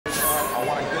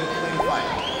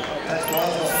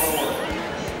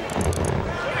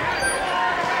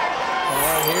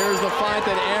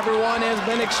fight that everyone has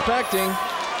been expecting.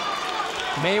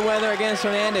 Mayweather against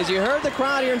Hernandez. You heard the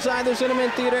crowd here inside the Cinnamon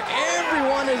Theater.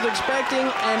 Everyone is expecting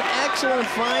an excellent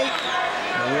fight.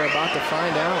 And we're about to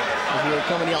find out. As we are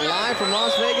coming here live from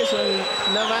Las Vegas and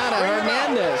Nevada.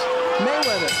 Hernandez,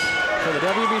 Mayweather for the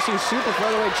WBC Super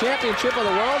Featherweight Championship of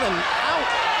the World. And out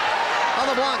on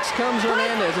the blocks comes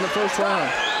Hernandez in the first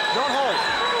round. Don't hold.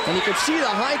 And you can see the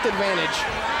height advantage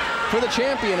for the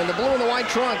champion in the blue and the white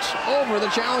trunks over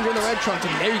the challenger in the red trunks.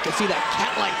 And there you can see that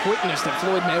cat-like quickness that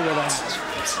Floyd Mayweather has.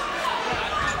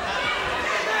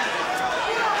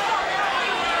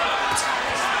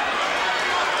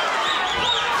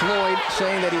 Floyd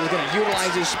saying that he was going to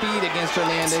utilize his speed against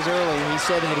Hernandez early. He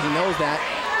said that he knows that.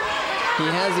 He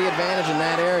has the advantage in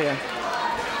that area.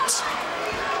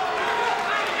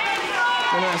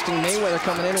 Interesting, Mayweather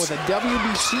coming in with a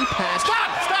WBC patch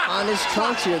on his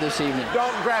trunks here this evening.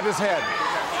 Don't grab his head.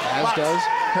 As does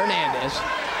Hernandez.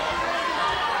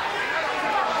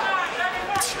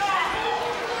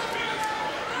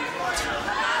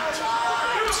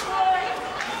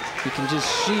 You can just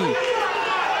see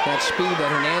that speed that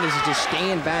Hernandez is just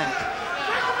staying back.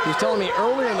 He was telling me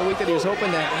earlier in the week that he was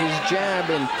hoping that his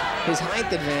jab and his height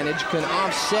advantage can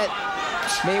offset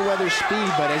Mayweather's speed,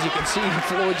 but as you can see,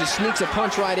 Floyd just sneaks a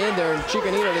punch right in there, and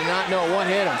Chicanito did not know what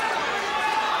hit him.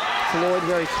 Floyd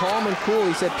very calm and cool.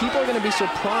 He said, people are going to be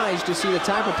surprised to see the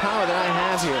type of power that I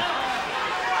have here.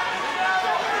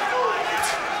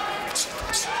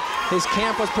 His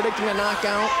camp was predicting a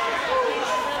knockout.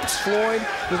 Floyd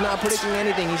was not predicting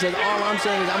anything. He said, all I'm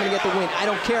saying is I'm going to get the win. I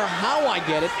don't care how I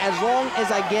get it, as long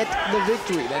as I get the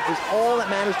victory. That is all that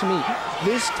matters to me.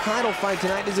 This title fight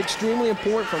tonight is extremely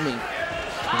important for me.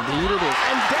 Indeed it is.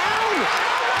 And down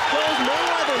goes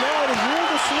Mayweather. No, it is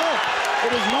ruled a slip.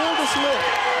 It is ruled a slip.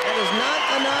 That is not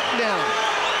a knockdown.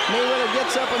 Mayweather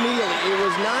gets up immediately. It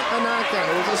was not a knockdown.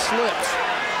 It was a slip.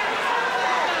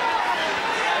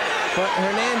 But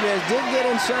Hernandez did get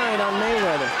inside on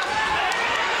Mayweather.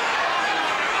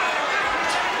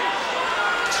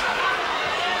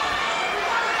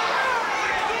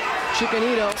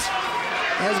 Chicanito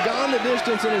has gone the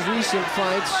distance in his recent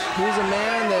fights. He's a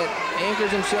man that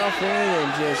anchors himself in and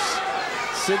just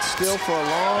sits still for a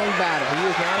long battle. He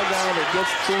is not a guy that gets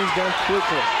things done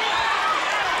quickly.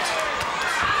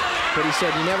 But he said,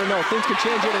 you never know. Things could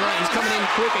change here tonight. He's coming in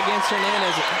quick against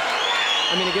Hernandez.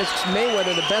 I mean, against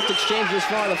Mayweather, the best exchange this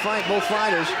far of the fight, both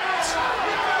fighters.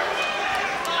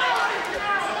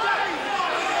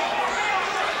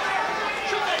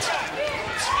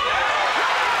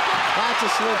 Lots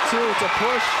of slip, too. It's a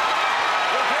push.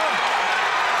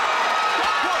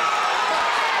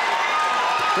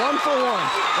 One for one,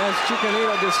 as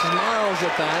Chicanito just snarls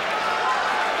at that.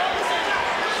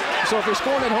 So if you're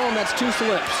scoring at home, that's 2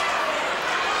 slips.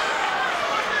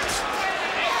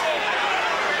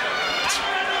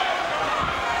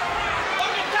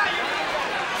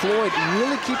 Floyd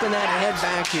really keeping that head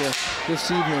back here this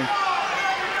evening.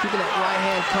 Keeping that right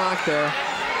hand cocked there.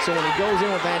 So when he goes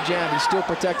in with that jab, he's still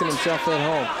protecting himself at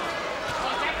home.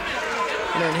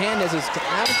 And Hernandez is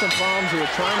having some problems here,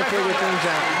 trying to figure things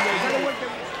out.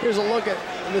 Here's a look at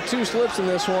the 2 slips in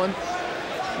this one.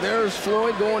 There's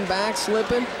Floyd going back,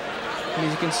 slipping. And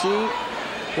as you can see,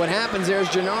 what happens there is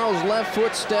Genaro's left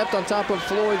foot stepped on top of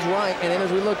Floyd's right. And then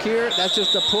as we look here, that's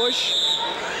just a push.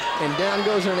 And down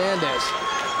goes Hernandez.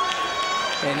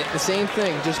 And the same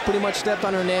thing, just pretty much stepped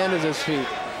on Hernandez's feet.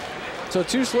 So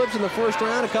 2 slips in the first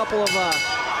round, a couple of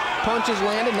punches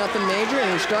landed, nothing major,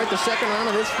 and we start the second round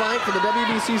of this fight for the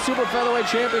WBC Super Featherweight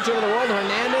Championship of the World,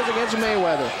 Hernandez against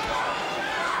Mayweather.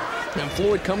 And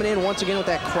Floyd coming in once again with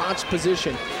that crotch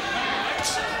position.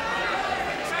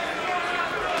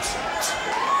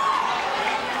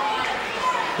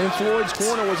 In Floyd's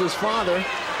corner was his father.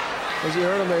 As you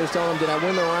heard him, he was telling him, did I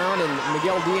win the round? And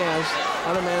Miguel Diaz,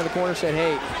 other man in the corner, said,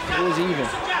 hey, it was even.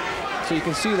 So you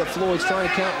can see that Floyd's trying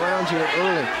to count rounds here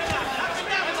early.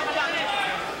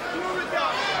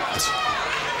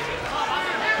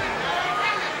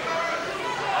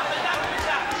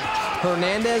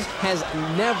 Hernandez has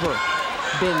never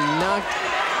been knocked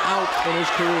out in his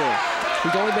career.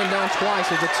 He's only been down twice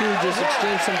as the two just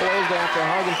exchanged some blows there after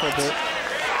hugging for a bit.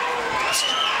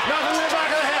 Nothing in the back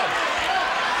of the head.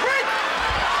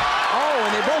 Oh,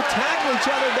 and they both tackle each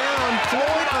other down.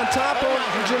 Floyd on top of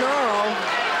Genaro.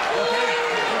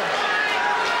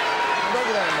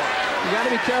 You got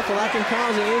to be careful. That can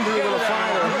cause an injury to the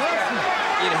fighter.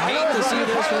 You'd hate to see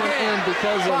this one end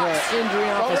because of an injury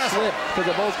off a slip,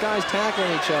 because of both guys tackling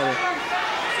each other.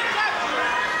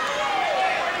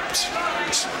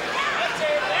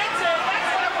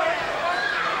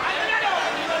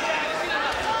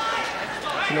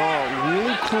 Genaro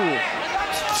really cool.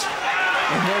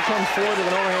 And there comes Floyd with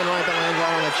an overhand right that lands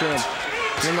right on the chin.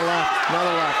 In the left,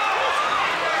 another left.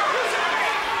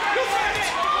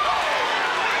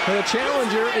 So the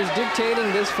challenger is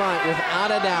dictating this fight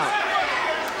without a doubt.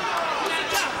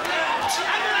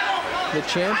 The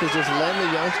champ is just letting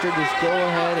the youngster just go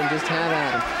ahead and just have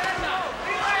at him.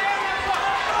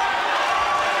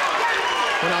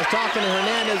 When I was talking to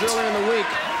Hernandez earlier in the week,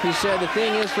 he said the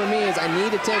thing is for me is I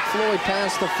need to take Floyd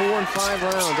past the 4 and 5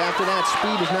 rounds. After that,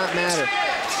 speed does not matter.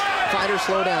 Fighters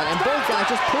slow down. And both guys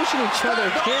just pushing each other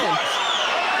again.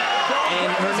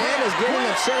 And Hernandez getting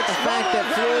upset at the fact that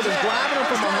Floyd is grabbing him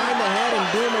from behind the head and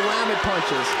doing the rabbit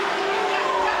punches.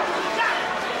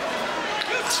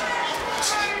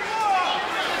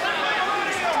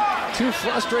 Two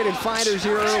frustrated fighters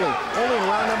here early, only in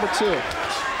round number 2.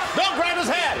 Don't grab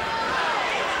his head.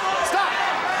 Stop.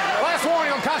 Last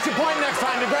warning, will cost you a point next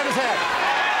time to grab his head.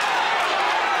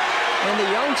 And the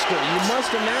youngster, you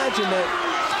must imagine that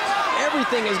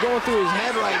everything is going through his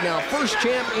head right now. First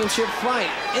championship fight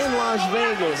in Las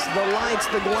Vegas. The lights,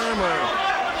 the glamour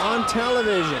on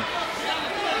television.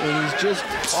 And he's just,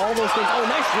 all those things. Oh,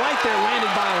 nice right there landed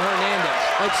by Hernandez.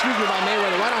 Excuse me, by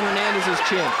Mayweather, right on Hernandez's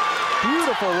chin.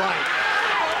 Beautiful right.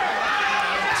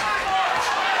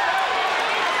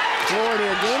 Floyd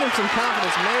here gaining some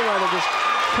confidence. Mayweather just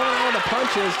coming out of the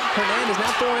punches. Hernandez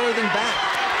not throwing anything back.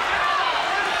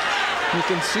 You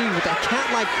can see with that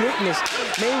cat-like quickness,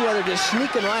 Mayweather just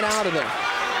sneaking right out of there.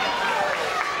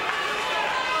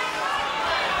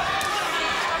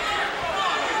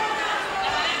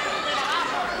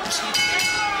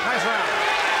 Nice round.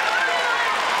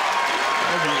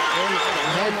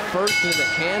 Head first into the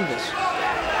canvas.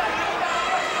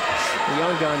 The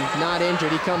young gun not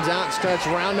injured. He comes out and starts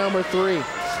round number 3.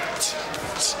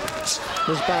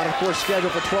 This bout, of course,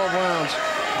 scheduled for 12 rounds.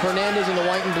 Hernandez in the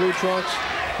white and blue trunks.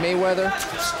 Mayweather,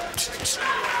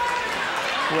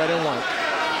 red and white.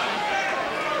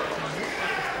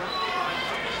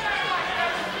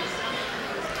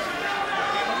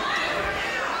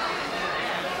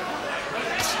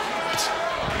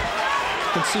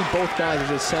 You can see both guys are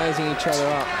just sizing each other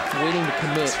up, waiting to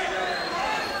commit.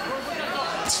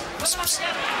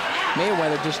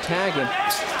 Mayweather just tagging.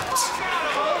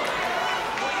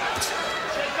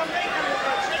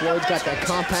 Floyd's got that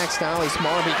compact style. He's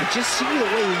smaller, but you can just see the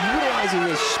way he's utilizing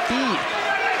his speed.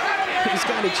 He's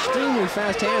got extremely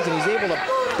fast hands, and he's able to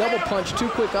double punch 2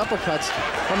 quick uppercuts.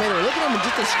 I mean, look at him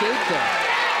just escape there.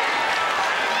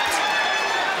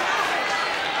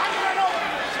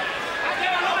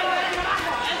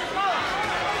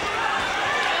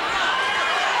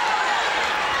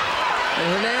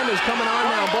 And Hernandez coming on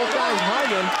now. Both guys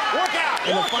hugging.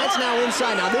 And the fight's now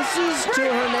inside. Now this is to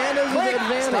Hernandez's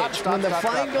advantage. When the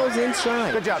fight goes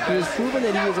inside, Good job, he has proven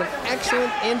that he is an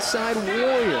excellent inside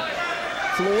warrior.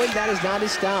 Floyd, that is not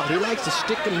his style. He likes to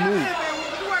stick and move.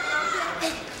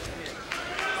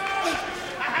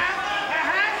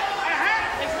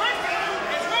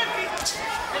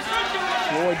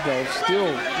 Floyd, though,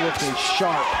 still looking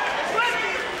sharp.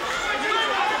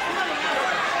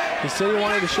 He said he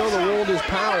wanted to show the world his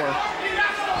power.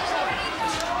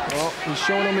 Well, he's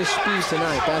showing him his speed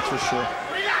tonight, that's for sure.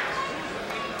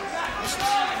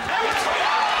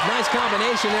 Nice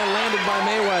combination there, landed by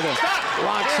Mayweather.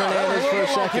 Locks Hernandez for a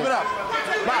second. Keep it up.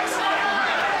 Box.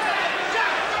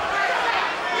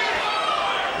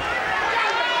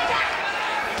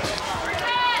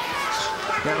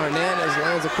 Now Hernandez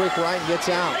lands a quick right and gets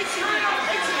out.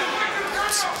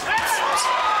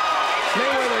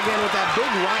 Mayweather again with that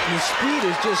big right, and his speed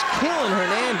is just killing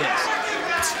Hernandez.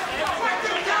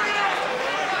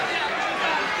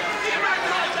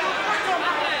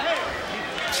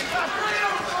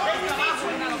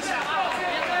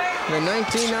 The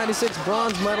 1996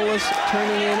 bronze medalist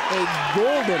turning in a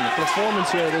golden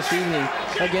performance here this evening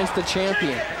against the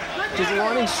champion. Just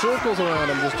running circles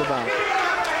around him just about.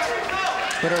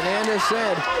 But Hernandez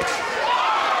said, a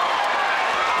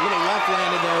little left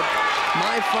landed there,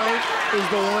 my fight is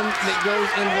the one that goes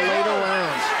into the later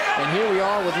rounds. And here we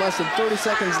are with less than 30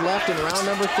 seconds left in round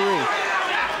number 3.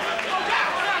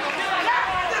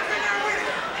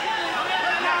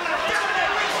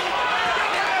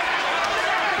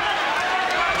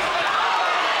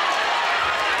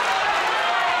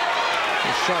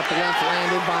 Sharp left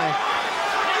landed by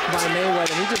Mayweather.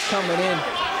 He's just coming in.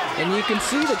 And you can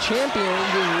see the champion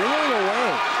just reeling away,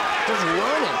 just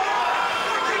running,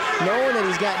 knowing that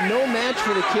he's got no match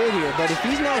for the kid here. But if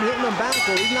he's not hitting him back,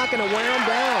 well, he's not going to wear him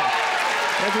down.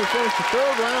 As we finish the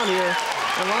 3rd round here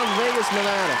in Las Vegas,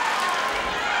 Nevada.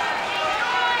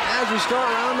 as we start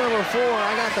round number 4,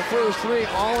 I got the first 3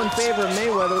 all in favor of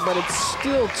Mayweather, but it's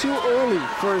still too early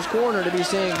for his corner to be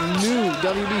saying new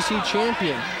WBC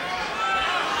champion.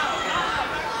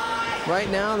 Right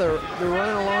now, they're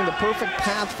running along the perfect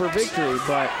path for victory,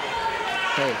 but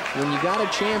hey, when you got a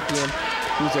champion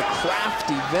who's a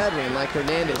crafty veteran like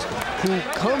Hernandez, who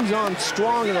comes on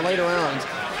strong in the later rounds,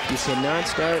 you cannot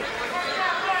start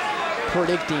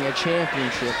predicting a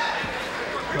championship.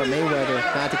 But Mayweather,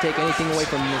 not to take anything away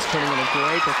from this, turning in a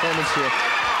great performance here.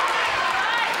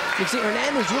 You see,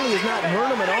 Hernandez really has not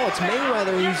hurt him at all. It's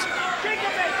Mayweather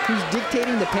who's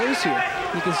dictating the pace here.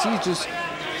 You can see he's just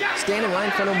standing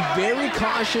right in front of him, very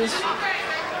cautious.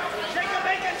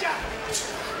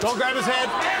 Don't grab his head.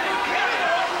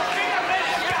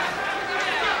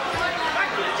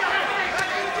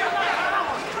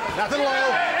 Nothing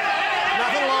low.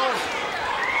 Nothing low.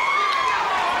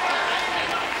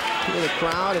 The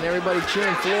crowd and everybody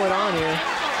cheering Floyd on here.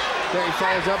 There he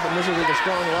follows up and misses with a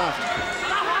strong left.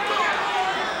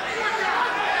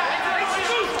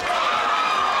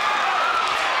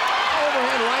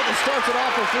 Overhand right that starts it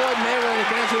off for Floyd Mayweather. He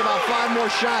can answer about 5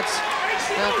 more shots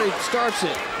after he starts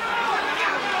it.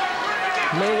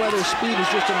 Mayweather's speed is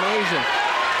just amazing.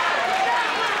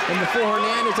 And before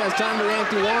Hernandez has time to react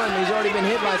to 1, he's already been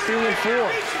hit by 3 and 4.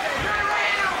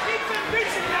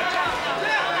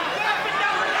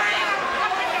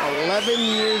 11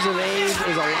 years of age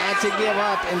is a lot to give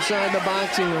up inside the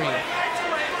boxing ring.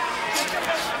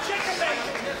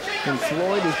 And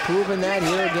Floyd has proven that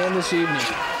here again this evening.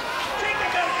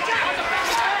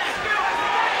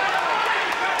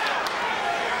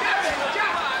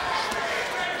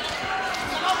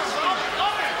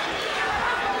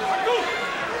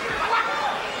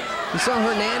 You saw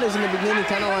Hernandez in the beginning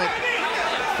kind of like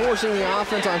forcing the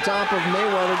offense on top of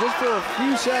Mayweather just for a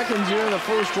few seconds here in the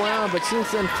first round, but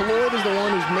since then Floyd is the one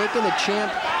who's making the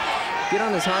champ get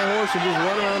on his high horse and just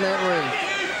run around that ring.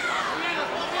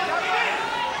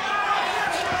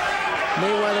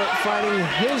 Mayweather fighting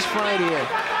his fight here,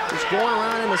 just going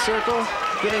around in a circle,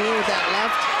 getting in with that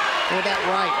left and with that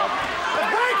right.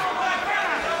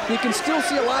 You can still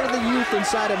see a lot of the youth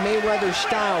inside of Mayweather's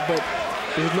style, but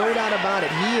there's no doubt about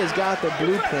it, he has got the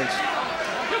blueprints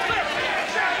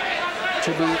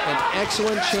to be an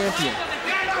excellent champion.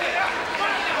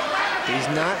 He's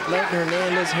not letting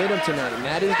Hernandez hit him tonight, and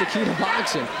that is the key to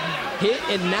boxing. Hit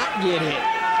and not get hit.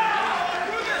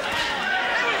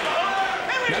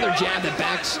 Another jab that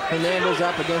backs Hernandez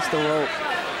up against the rope.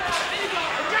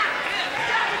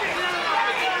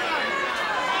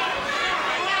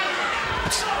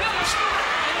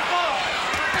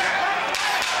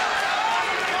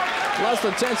 Less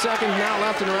than 10 seconds now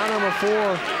left in round number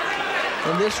 4.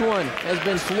 And this one has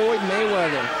been Floyd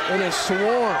Mayweather in his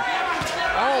swarm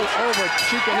all over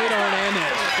Chicanito Hernandez.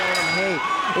 Telling him, hey,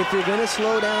 if you're going to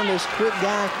slow down this quick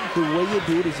guy, the way you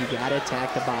do it is you got to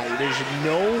attack the body. There's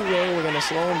no way we're going to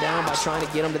slow him down by trying to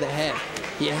get him to the head.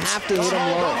 You have to hit him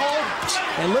low.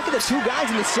 And look at the 2 guys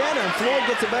in the center, and Floyd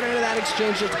gets the better end of that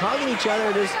exchange, just hugging each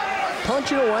other, just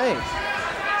punching away.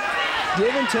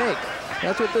 Give and take.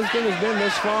 That's what this thing has been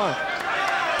this far.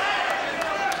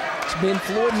 It's been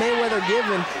Floyd Mayweather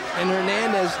given and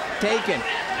Hernandez taken.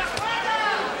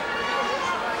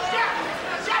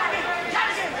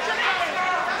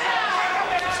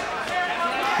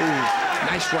 Ooh,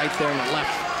 nice right there in the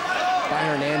left by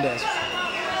Hernandez.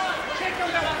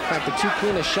 In fact, the 2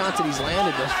 cleanest shots that he's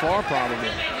landed thus far,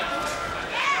 probably.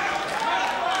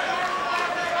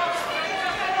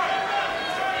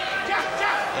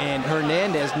 And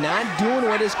Hernandez not doing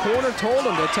what his corner told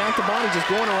him to attack the body, just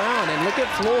going around. And look at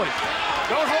Floyd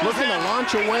looking to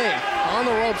launch away on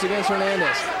the ropes against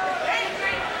Hernandez.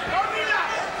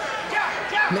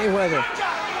 Mayweather.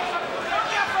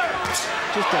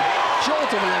 Just a jolt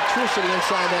of electricity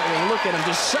inside that ring. Look at him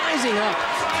just sizing up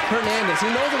Hernandez. He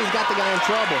knows that he's got the guy in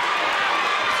trouble.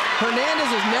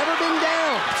 Hernandez has never been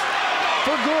down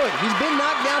for good. He's been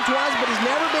knocked down twice, but he's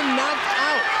never been knocked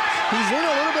out. He's in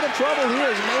a little bit of trouble here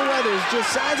as Mayweather is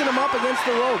just sizing him up against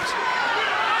the ropes.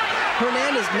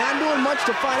 Hernandez not doing much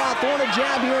to fight out, throwing a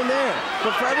jab here and there.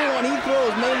 But for everyone he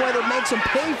throws, Mayweather makes him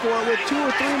pay for it with 2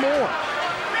 or 3 more.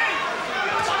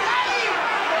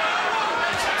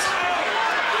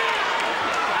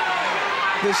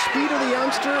 The speed of the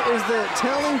youngster is the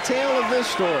telling tale of this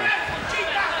story.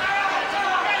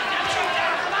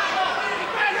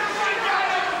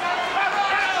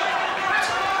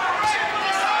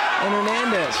 And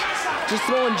Hernandez just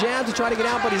throwing jabs to try to get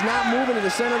out, but he's not moving to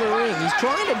the center of the ring. He's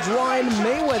trying to draw in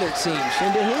Mayweather, it seems,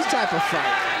 into his type of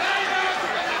fight.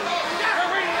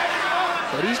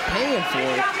 But he's paying for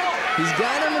it. He's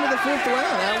got him into the 5th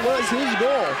round. That was his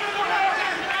goal.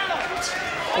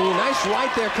 And a nice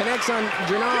right there connects on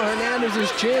Genaro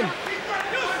Hernandez's chin,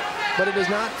 but it does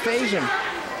not phase him.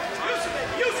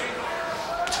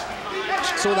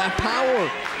 So that power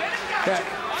that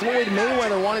Floyd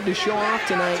Mayweather wanted to show off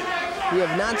tonight, we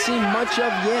have not seen much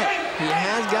of yet. He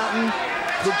has gotten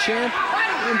the champ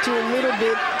into a little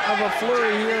bit of a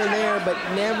flurry here and there, but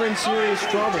never in serious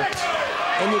trouble.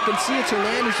 And you can see it's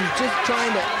Hernandez who's just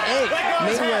trying to egg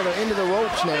Mayweather into the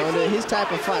ropes now, into his type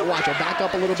of fight. Watch, I'll back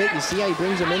up a little bit. You see how he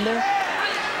brings him in there?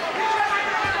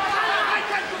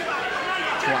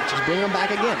 Watch, he's bringing him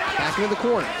back again, back into the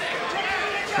corner.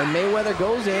 And Mayweather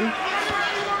goes in.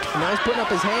 Now he's putting up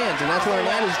his hands, and that's where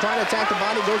Hernandez is trying to attack the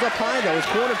body. Goes up high, though. His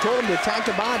corner told him to attack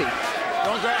the body.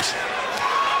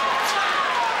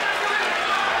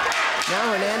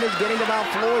 Now Hernandez getting about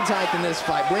Floyd's height in this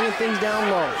fight, bringing things down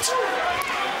low.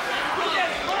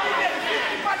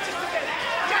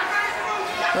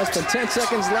 Less than 10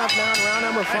 seconds left now in round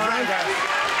number 5. And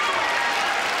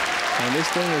this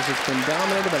thing has just been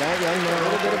dominated by that young man.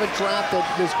 A little bit of a trap that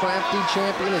this crafty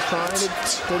champion is trying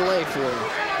to lay for you.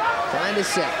 Trying to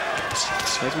set.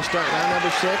 As we start round number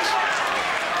 6.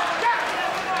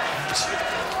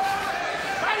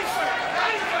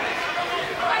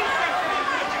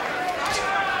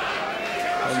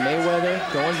 And Mayweather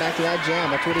going back to that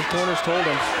jam. That's what his corners told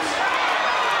him.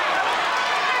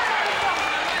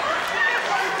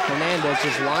 Hernandez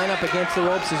just line up against the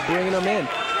ropes, is bringing him in.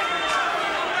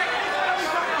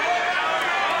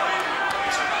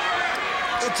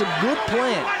 It's a good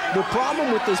plan. The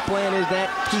problem with this plan is that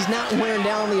he's not wearing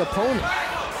down the opponent.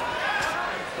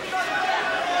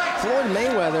 Floyd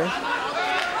Mayweather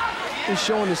is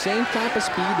showing the same type of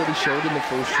speed that he showed in the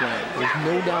first round. There's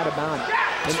no doubt about it.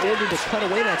 In order to cut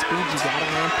away that speed, you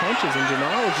gotta land punches, and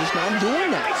Genaro is just not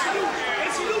doing that.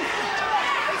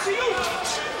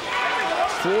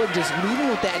 Floyd just leading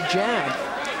with that jab.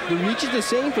 The reach is the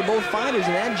same for both fighters,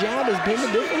 and that jab has been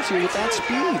the difference here with that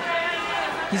speed.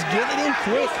 He's getting in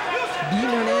quick, beating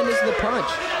Hernandez to the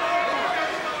punch.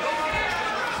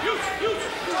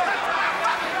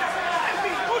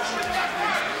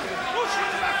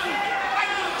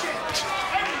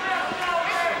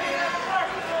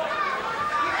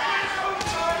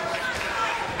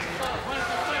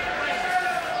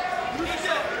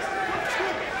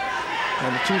 And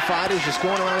the two fighters just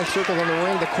going around in circles on the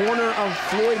ring. The corner of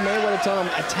Floyd Mayweather telling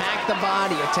him, attack the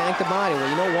body, attack the body. Well,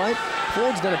 you know what?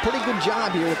 Floyd's done a pretty good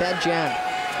job here with that jab.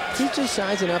 He's just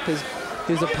sizing up his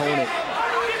opponent.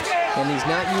 And he's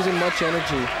not using much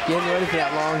energy, getting ready for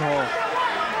that long haul.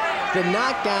 The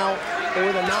knockout or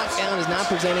the knockdown is not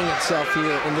presenting itself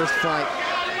here in this fight.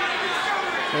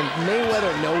 And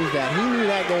Mayweather knows that. He knew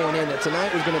that going in, that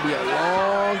tonight was going to be a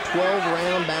long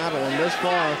 12-round battle. And this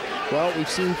far, well,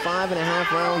 we've seen 5.5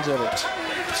 rounds of it.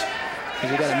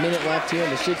 We've got a minute left here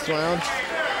in the 6th round.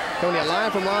 Coming to you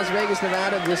live from Las Vegas,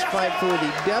 Nevada, this fight for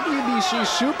the WBC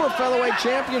Super Featherweight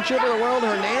Championship of the World.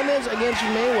 Hernandez against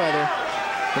Mayweather.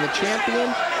 And the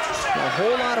champion, a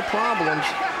whole lot of problems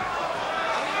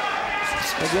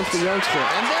against the youngster.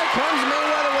 And there comes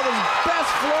Mayweather with his best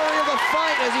flurry of the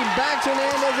fight as he backs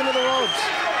Hernandez into the ropes.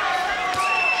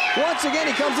 Once again,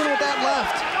 he comes in with that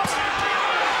left.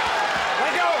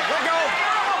 Let go, let go.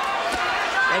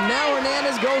 And now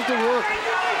Hernandez goes to work,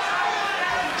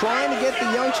 trying to get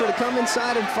the youngster to come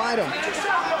inside and fight him.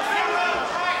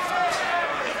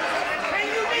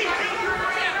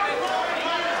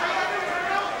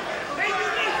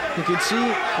 You can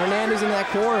see Hernandez in that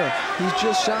corner. He's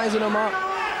just sizing him up,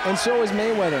 and so is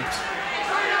Mayweather.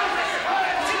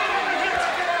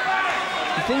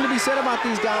 The thing to be said about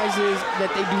these guys is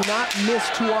that they do not miss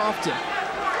too often.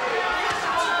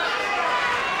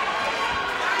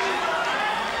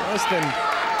 Less than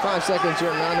 5 seconds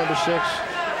here in round number 6.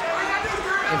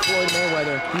 And Floyd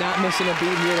Mayweather not missing a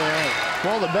beat here tonight.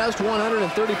 Well, the best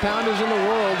 130-pounders in the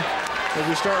world as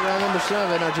we start round number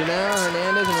 7 are Genaro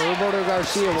Hernandez and Roberto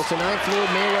Garcia. Well, tonight Floyd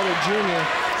Mayweather Jr.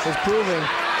 is proving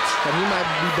that he might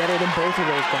be better than both of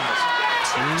those guys.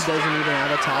 And he doesn't even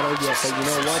have a title yet, but you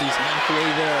know what? He's halfway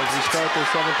there as we start the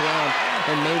 7th round.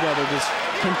 And Mayweather just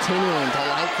continuing to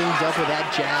light things up with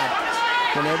that jab.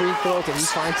 Whenever he throws it, he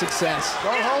finds success.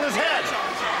 Don't hold his head.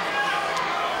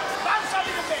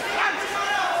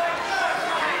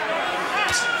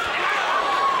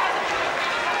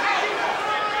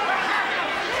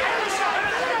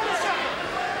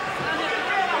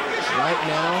 Right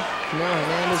now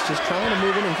Hernandez just trying to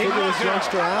move in and figure this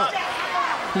youngster out.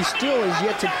 He still has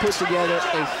yet to put together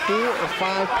a 4 or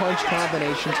 5 punch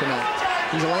combination tonight.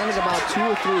 He's landed about 2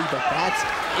 or 3, but that's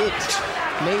it.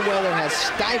 Mayweather has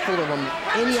stifled him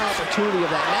any opportunity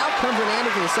of that. Now comes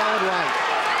Hernandez with a solid right.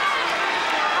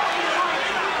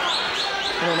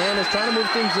 Hernandez trying to move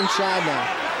things inside now.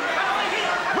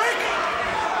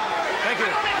 Thank you.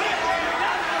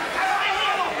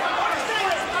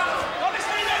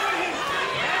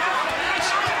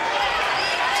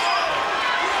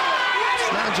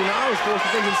 Now Genaro's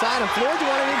forcing things inside, and Floyd's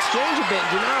wanting to exchange a bit.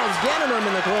 Genaro's getting him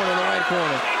in the corner, in the right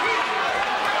corner.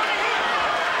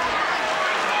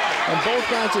 And both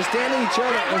guys just standing each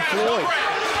other, and Floyd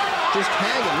just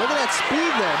hanging. Look at that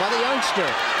speed there by the youngster.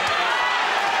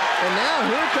 And now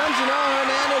here comes Genaro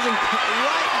Hernandez, and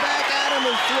right back at him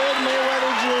is Floyd Mayweather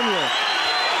Jr.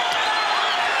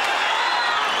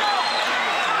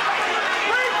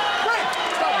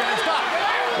 Stop, guys, stop.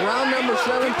 Round number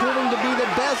 7 proving to be the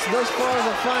best thus far of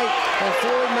the fight, and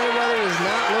Floyd Mayweather does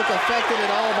not look affected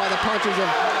at all by the punches of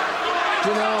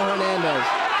Genaro Hernandez.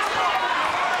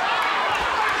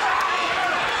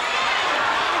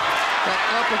 That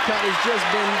uppercut has just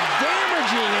been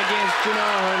damaging against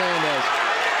Genaro Hernandez.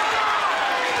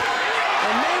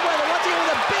 And Mayweather once again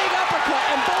with a big uppercut,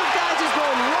 and both guys just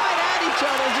going right at each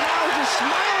other. Genaro's just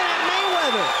smiling at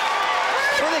Mayweather.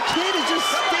 And the kid is just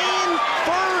staying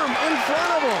firm in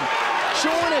front of him,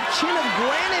 showing a chin of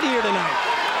granite here tonight.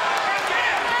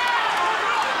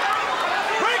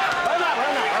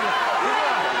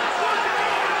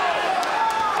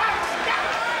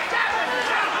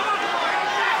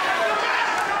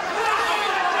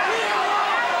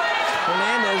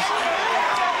 Hernandez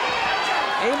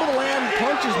able to land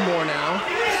punches more now,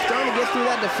 starting to get through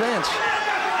that defense.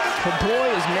 But boy,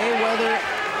 is Mayweather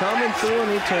coming through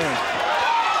in return.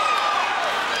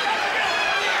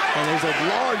 And there's a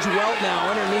large welt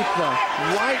now underneath the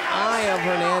right eye of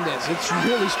Hernandez. It's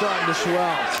really starting to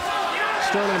swell. It's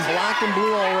turning black and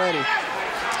blue already.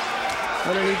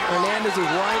 Underneath Hernandez's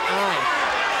right eye.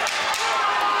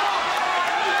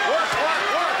 Work,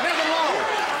 make him low.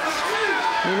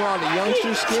 Meanwhile, the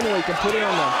youngster's skin weight can put it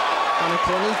on a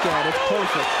clinique ad. It's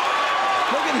perfect.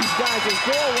 Look at these guys just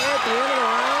go away at the end of the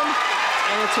round.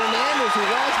 And it's Hernandez who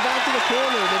walks back to the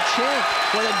corner, the champ,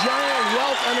 with a giant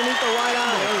welt underneath the right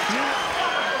eye.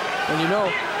 And you know,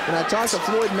 when I talked to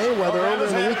Floyd Mayweather earlier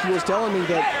in the week, he was telling me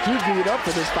that he geared up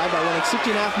for this fight by running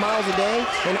 60.5 miles a day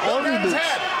and army boots.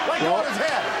 Well,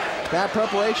 that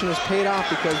preparation has paid off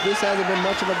because this hasn't been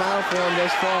much of a battle for him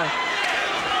thus far.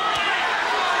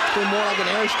 It's been more like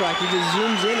an airstrike. He just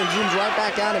zooms in and zooms right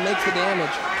back out and makes the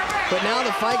damage. But now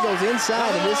the fight goes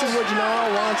inside, and this is where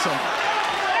Genaro wants him.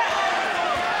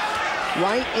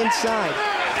 Right inside.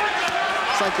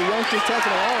 It's like the youngster's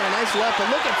testing it all, and a nice left. But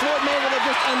look at Floyd Mayweather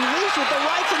just unleashed with the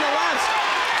rights and the lefts.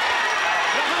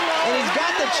 And he's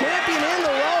got the champion in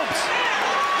the ropes.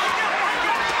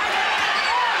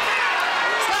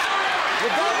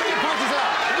 You're both bringing punches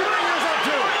up. You bring yours up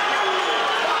too.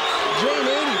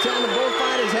 Jane 80 telling the both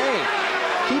fighters, hey,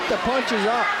 keep the punches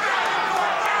up.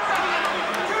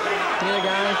 The other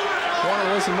guy want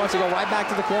to listen much. They go right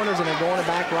back to the corners, and they're going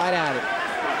back right at it.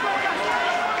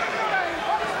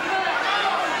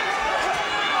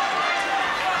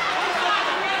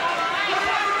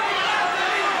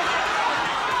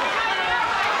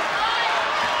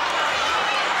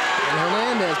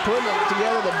 Putting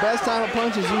together the best type of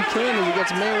punches you can as he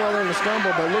gets Mayweather in the stumble.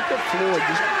 But look at Floyd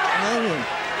just eyeing,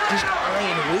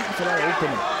 waiting for that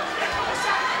opening.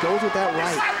 Goes with that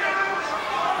right.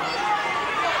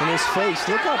 In his face,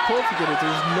 look how perfect it is.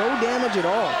 There's no damage at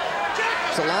all.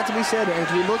 There's a lot to be said. And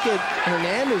if you look at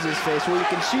Hernandez's face, where you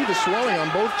can see the swelling on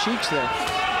both cheeks there.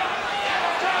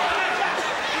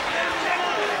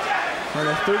 And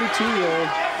a 32-year-old,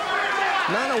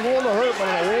 not in a world of hurt, but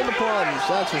in a world of problems,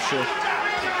 that's for sure.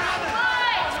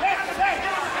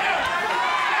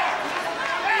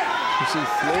 You see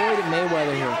Floyd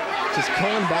Mayweather here, just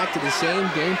coming back to the same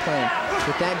game plan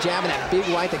with that jab and that big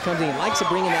right that comes in. He likes to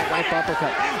bring in that right uppercut.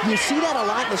 You see that a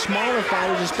lot in the smaller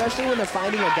fighters, especially when they're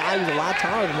fighting a guy who's a lot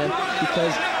taller than them,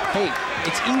 because, hey,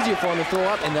 it's easier for him to throw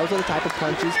up, and those are the type of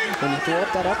punches, when you throw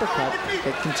up that uppercut,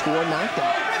 that can score a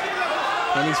knockdown.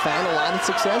 And he's found a lot of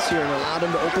success here and allowed him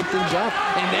to open things up.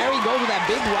 And there he goes with that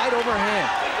big right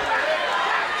overhand.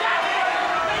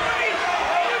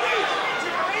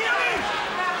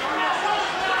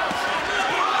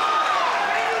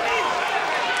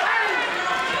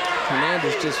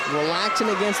 Hernandez just relaxing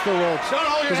against the ropes.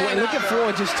 Look at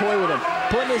Floyd just toy with him,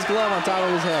 putting his glove on top of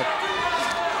his head.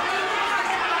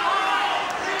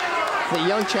 The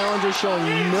young challenger showing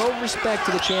no respect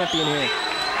to the champion here.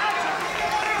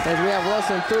 As we have less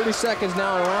than 30 seconds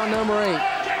now in round number 8.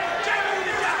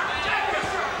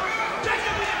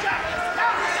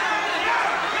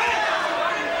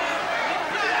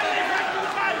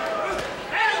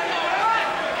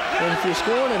 And if you're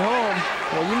scoring at home,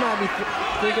 well, you might be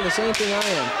thinking the same thing I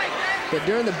am. that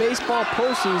during the baseball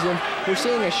postseason, we're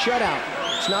seeing a shutout.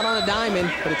 It's not on a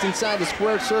diamond, but it's inside the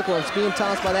squared circle, and it's being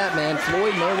tossed by that man,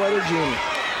 Floyd Mayweather Jr.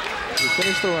 We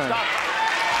finish the run.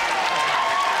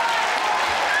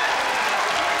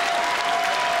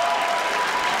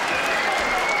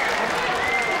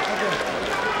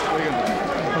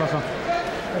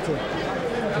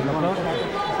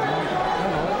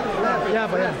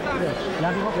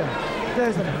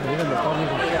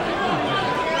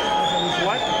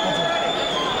 What?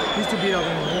 Used to be over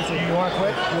there. You want to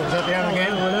quit? Is that the end of the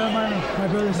game? My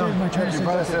brother says my church. Your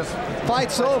brother says.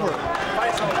 Fight's over.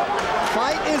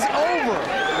 Fight is over.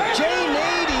 Jay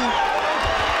Nady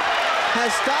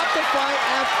has stopped the fight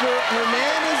after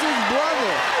Hernandez's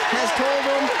brother has told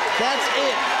him that's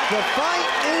it. The fight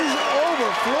is over.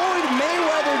 Floyd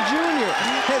Mayweather Jr.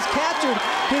 has captured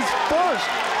his first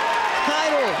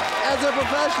title as a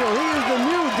professional. He is the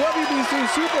new WBC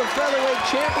super featherweight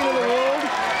champion of the world.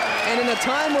 And in a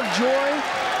time of joy,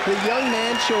 the young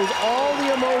man shows all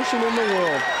the emotion in the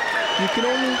world. You can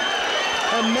only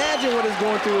imagine what is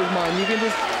going through his mind. You can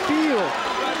just feel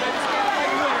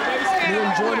the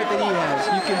enjoyment that he has.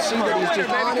 You can see that he's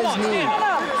just on his knee.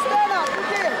 Stand up. You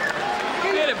did.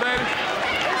 Get it, baby.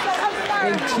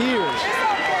 In tears.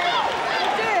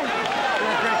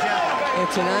 And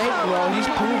tonight, well, he's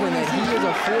proven that he is a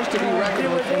force to be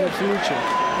reckoned with in the future.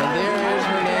 And there is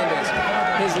Hernandez.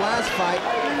 His last fight,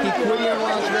 he quit here in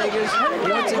Las Vegas.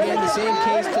 Once again, the same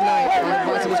case tonight on the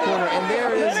advice of his corner. And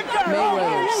there is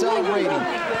Mayweather celebrating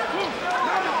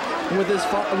with his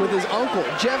uncle,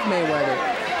 Jeff Mayweather,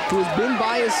 who has been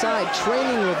by his side,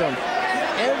 training with him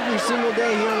every single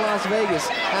day here in Las Vegas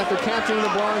after capturing the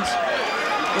bronze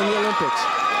in the Olympics.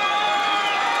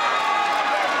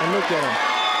 And look at him.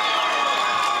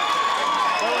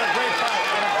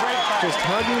 Just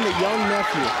hugging the young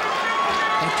nephew.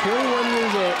 At 21 years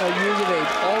of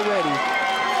age, already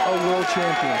a world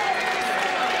champion.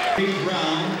 8th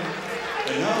round,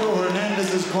 Genaro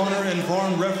Hernandez's corner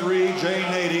informed referee Jay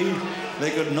Nady they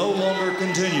could no longer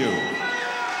continue.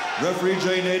 Referee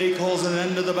Jay Nady calls an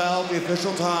end to the bout. The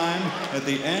official time at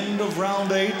the end of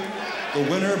round 8. The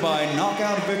winner by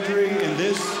knockout victory in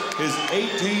this, his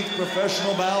 18th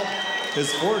professional bout,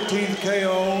 his 14th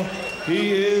KO.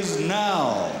 He is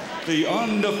now the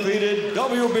undefeated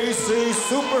WBC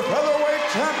super featherweight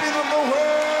champion of the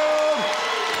world,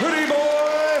 pretty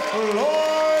boy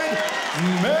Floyd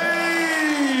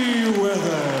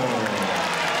Mayweather.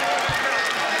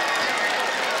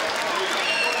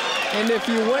 And if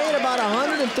you weigh about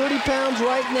 130 pounds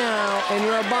right now and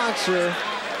you're a boxer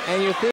and you're thinking